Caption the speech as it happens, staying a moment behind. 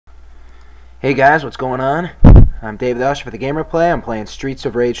Hey guys, what's going on? I'm David Usher for the Gamer Play. I'm playing Streets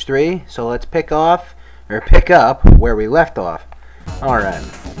of Rage 3. So let's pick up where we left off. Alright.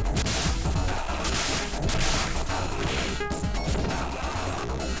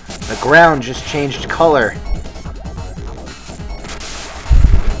 The ground just changed color.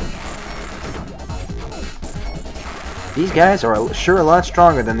 These guys are sure a lot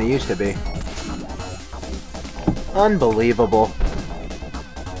stronger than they used to be. Unbelievable.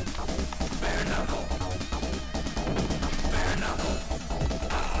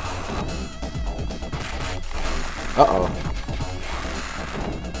 Uh-oh.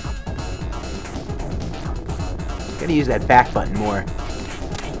 Gotta use that back button more.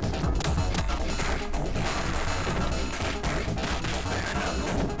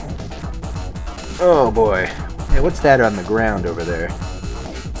 Oh boy. Hey, what's that on the ground over there?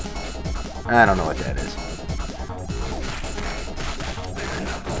 I don't know what that is.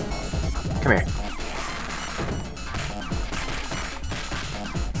 Come here.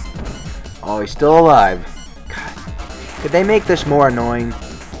 Oh, he's still alive. God. Could they make this more annoying?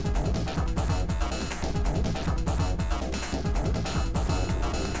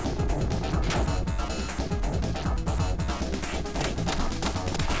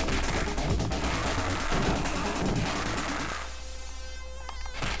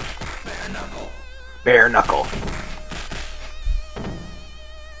 Bare knuckle.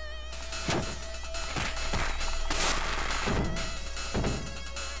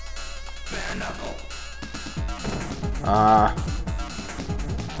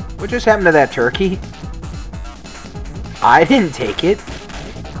 What just happened to that turkey? I didn't take it.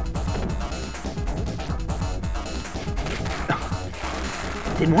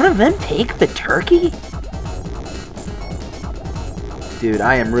 Did one of them take the turkey? Dude,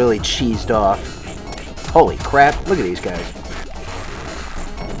 I am really cheesed off. Holy crap, look at these guys.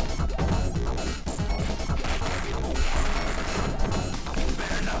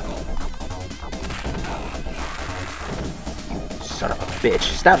 Son of a bitch.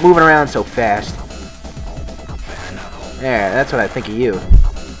 Stop moving around so fast. There, that's what I think of you.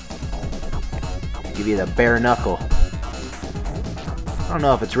 Give you the bare knuckle. I don't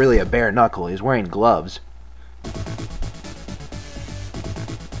know if it's really a bare knuckle. He's wearing gloves.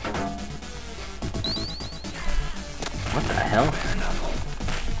 What the hell?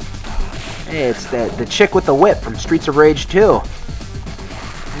 Hey, it's the chick with the whip from Streets of Rage 2.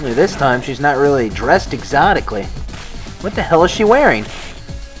 Only this time she's not really dressed exotically. What the hell is she wearing?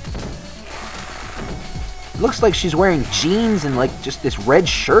 Looks like she's wearing jeans and like just this red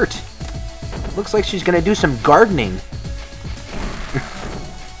shirt. Looks like she's gonna do some gardening.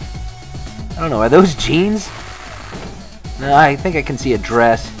 I don't know, are those jeans? No, I think I can see a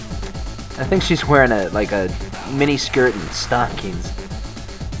dress. I think she's wearing a mini skirt and stockings.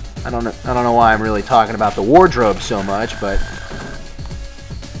 I don't know why I'm really talking about the wardrobe so much, but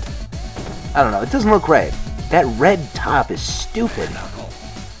I don't know, it doesn't look right. That red top is stupid.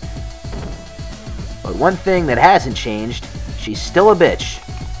 But one thing that hasn't changed, she's still a bitch.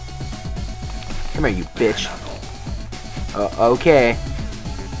 Come here, you bitch. Okay.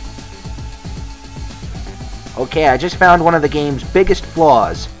 Okay, I just found one of the game's biggest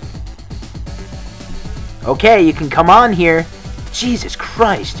flaws. Okay, you can come on here. Jesus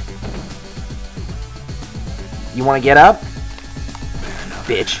Christ. You want to get up?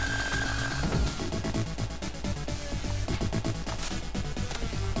 Bitch.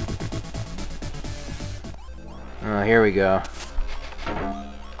 Oh, here we go.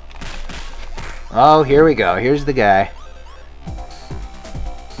 Oh, here we go. Here's the guy.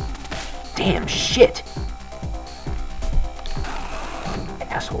 Damn shit.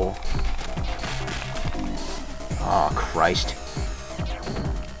 Asshole. Oh, Christ.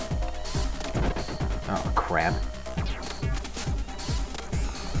 Oh, crap.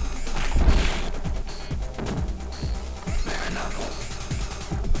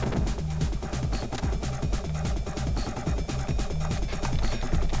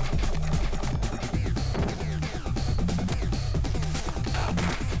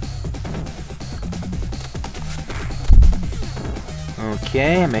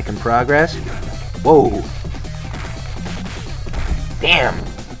 Okay, making progress. Whoa. Damn.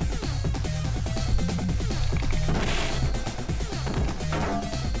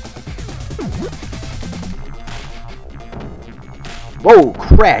 Whoa,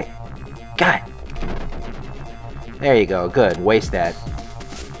 crap. God. There you go. Good. Waste that.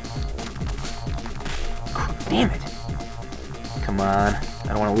 Damn it. Come on. I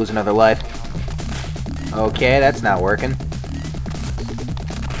don't want to lose another life. Okay, that's not working.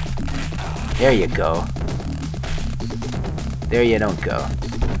 There you go. There you don't go.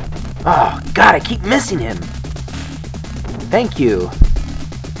 Oh, God, I keep missing him. Thank you.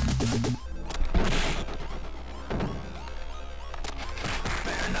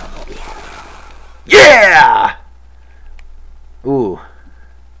 Yeah! Ooh.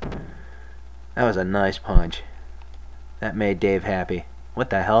 That was a nice punch. That made Dave happy. What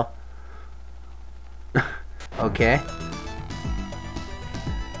the hell? Okay.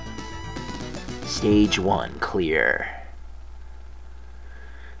 Stage 1 clear.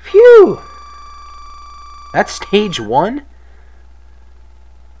 Phew! That's stage 1?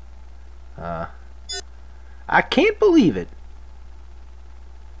 I can't believe it.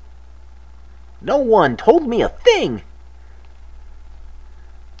 No one told me a thing.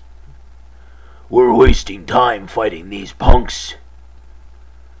 We're wasting time fighting these punks.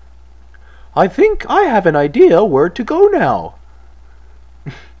 I think I have an idea where to go now.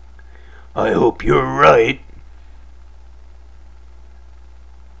 I hope you're right.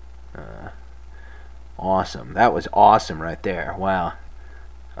 Awesome. That was awesome right there. Wow.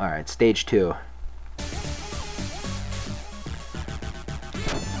 Alright, stage 2.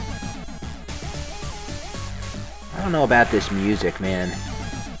 I don't know about this music, man.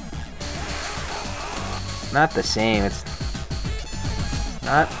 It's not the same. It's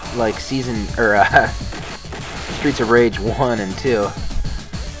not like Streets of Rage 1 and 2.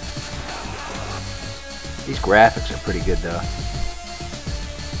 These graphics are pretty good, though.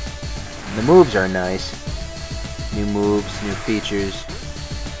 And the moves are nice. New moves, new features.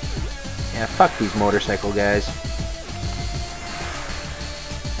 Yeah, fuck these motorcycle guys.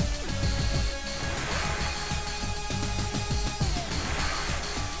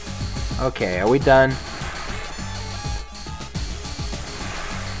 Okay, are we done?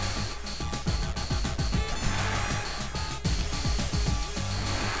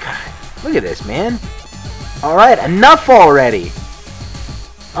 God, look at this, man. Alright, enough already!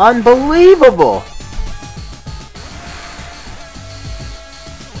 Unbelievable!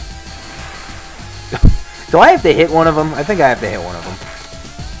 Do I have to hit one of them? I think I have to hit one of them.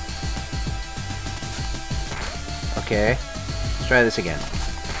 Okay. Let's try this again.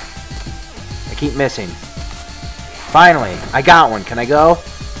 I keep missing. Finally! I got one. Can I go?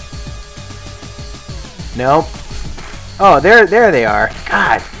 Nope. Oh, there they are.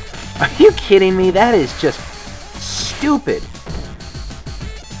 God! Are you kidding me? That is just stupid.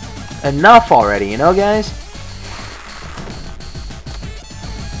 Enough already, you know, guys?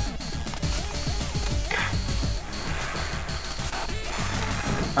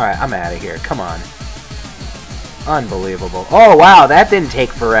 Alright, I'm out of here. Come on. Unbelievable. Oh, wow, that didn't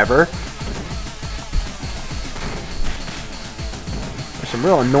take forever. There's some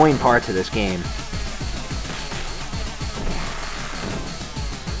real annoying parts of this game.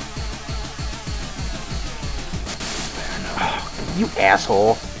 Oh, you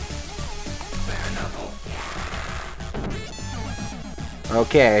asshole.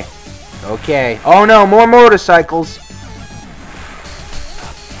 Okay. Okay. Oh no, more motorcycles!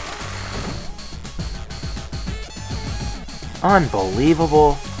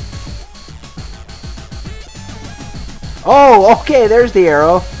 Unbelievable. Oh, okay, there's the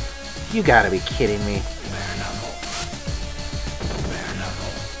arrow. You gotta be kidding me.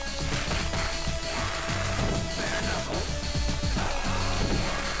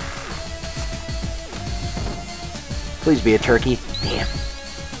 Please be a turkey. Damn.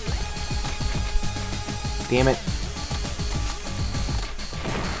 Damn it.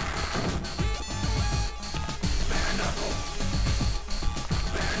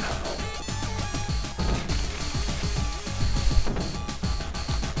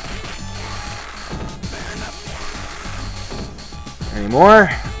 Any more?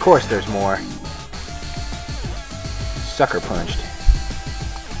 Of course there's more. Sucker punched.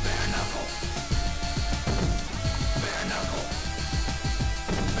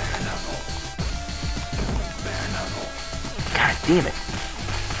 God damn it.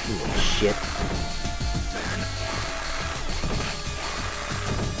 You little shit.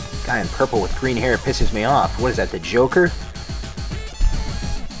 Guy in purple with green hair pisses me off. What is that, the Joker?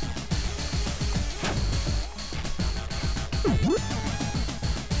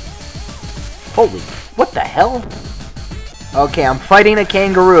 Holy, what the hell? Okay, I'm fighting a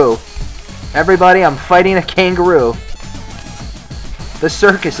kangaroo. Everybody, I'm fighting a kangaroo. The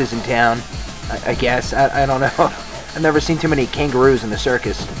circus is in town, I guess. I don't know. I've never seen too many kangaroos in the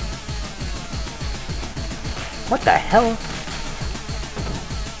circus. What the hell?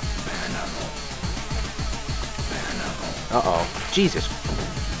 Uh-oh. Jesus.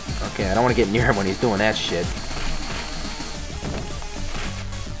 Okay, I don't want to get near him when he's doing that shit.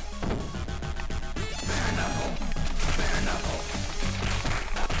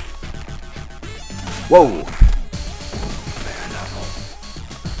 Whoa!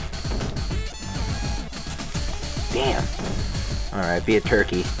 Damn. Alright, be a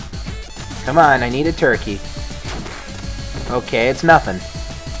turkey. Come on, I need a turkey. Okay, it's nothing.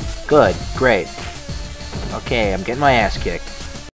 Good, great. Okay, I'm getting my ass kicked.